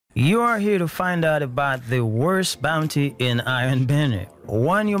You are here to find out about the worst bounty in Iron Banner,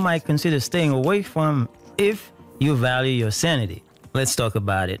 one you might consider staying away from if you value your sanity. Let's talk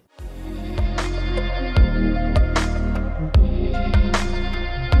about it.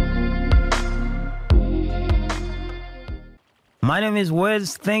 My name is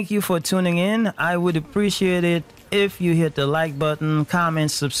Wes. Thank you for tuning in. I would appreciate it if you hit the like button, comment,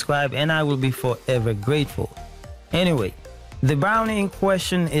 subscribe, and I will be forever grateful. Anyway, the bounty in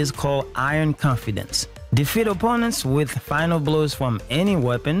question is called Iron Confidence. Defeat opponents with final blows from any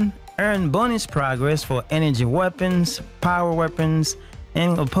weapon, earn bonus progress for energy weapons, power weapons,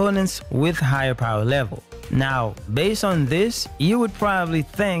 and opponents with higher power level. Now, based on this, you would probably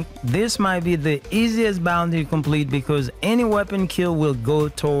think this might be the easiest bounty to complete because any weapon kill will go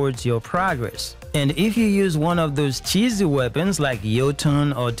towards your progress. And if you use one of those cheesy weapons like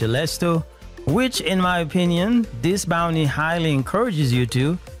Jotun or Telesto, which in my opinion, this bounty highly encourages you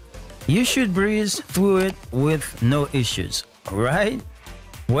to, you should breeze through it with no issues, right?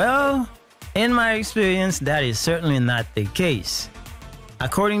 Well, in my experience, that is certainly not the case.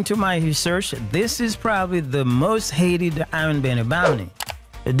 According to my research, this is probably the most hated Iron Banner bounty.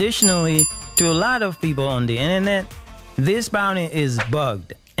 Additionally, to a lot of people on the internet, this bounty is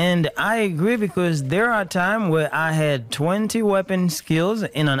bugged. And I agree because there are times where I had 20 weapon skills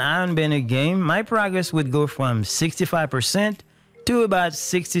in an Iron Banner game. My progress would go from 65% to about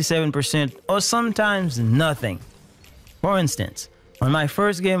 67% or sometimes nothing. For instance, on my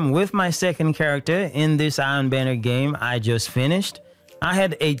first game with my second character in this Iron Banner game I just finished, I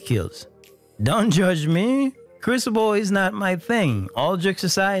had 8 kills. Don't judge me. Crucible is not my thing. All jokes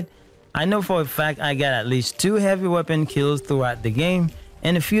aside, I know for a fact I got at least 2 heavy weapon kills throughout the game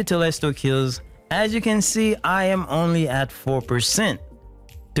and a few Telesto kills. As you can see, I am only at 4%.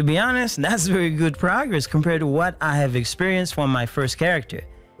 To be honest, that's very good progress compared to what I have experienced from my first character.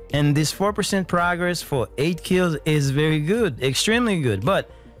 And this 4% progress for 8 kills is very good, extremely good,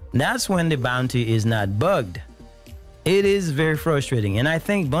 but that's when the bounty is not bugged. It is very frustrating, and I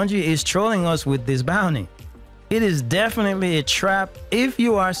think Bungie is trolling us with this bounty. It is definitely a trap if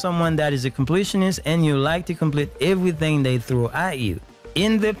you are someone that is a completionist and you like to complete everything they throw at you.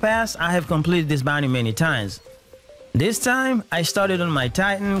 In the past, I have completed this bounty many times. This time, I started on my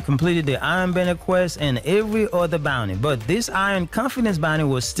Titan, completed the Iron Banner quest and every other bounty, but this Iron Confidence bounty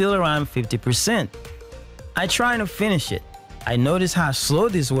was still around 50%. I tried to finish it. I noticed how slow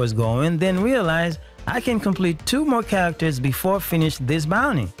this was going, then realized I can complete 2 more characters before finish this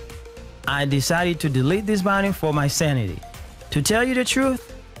bounty. I decided to delete this bounty for my sanity. To tell you the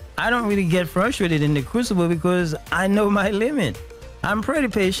truth, I don't really get frustrated in the Crucible because I know my limit. I'm pretty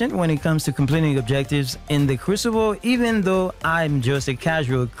patient when it comes to completing objectives in the Crucible, even though I'm just a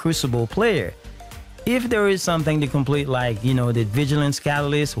casual Crucible player. If there is something to complete like, the Vigilance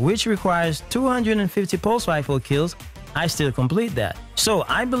Catalyst, which requires 250 pulse rifle kills, I still complete that. So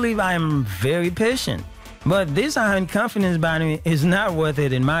I believe I am very patient. But this Iron Confidence bounty is not worth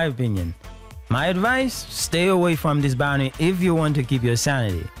it in my opinion. My advice, stay away from this bounty if you want to keep your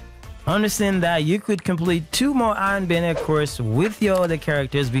sanity. Understand that you could complete 2 more Iron Banner quests with your other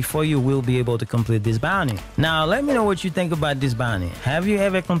characters before you will be able to complete this bounty. Now let me know what you think about this bounty. Have you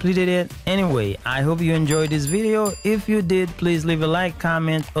ever completed it? Anyway, I hope you enjoyed this video. If you did, please leave a like,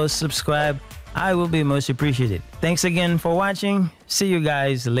 comment, or subscribe. I will be most appreciated. Thanks again for watching. See you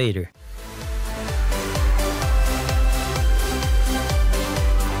guys later.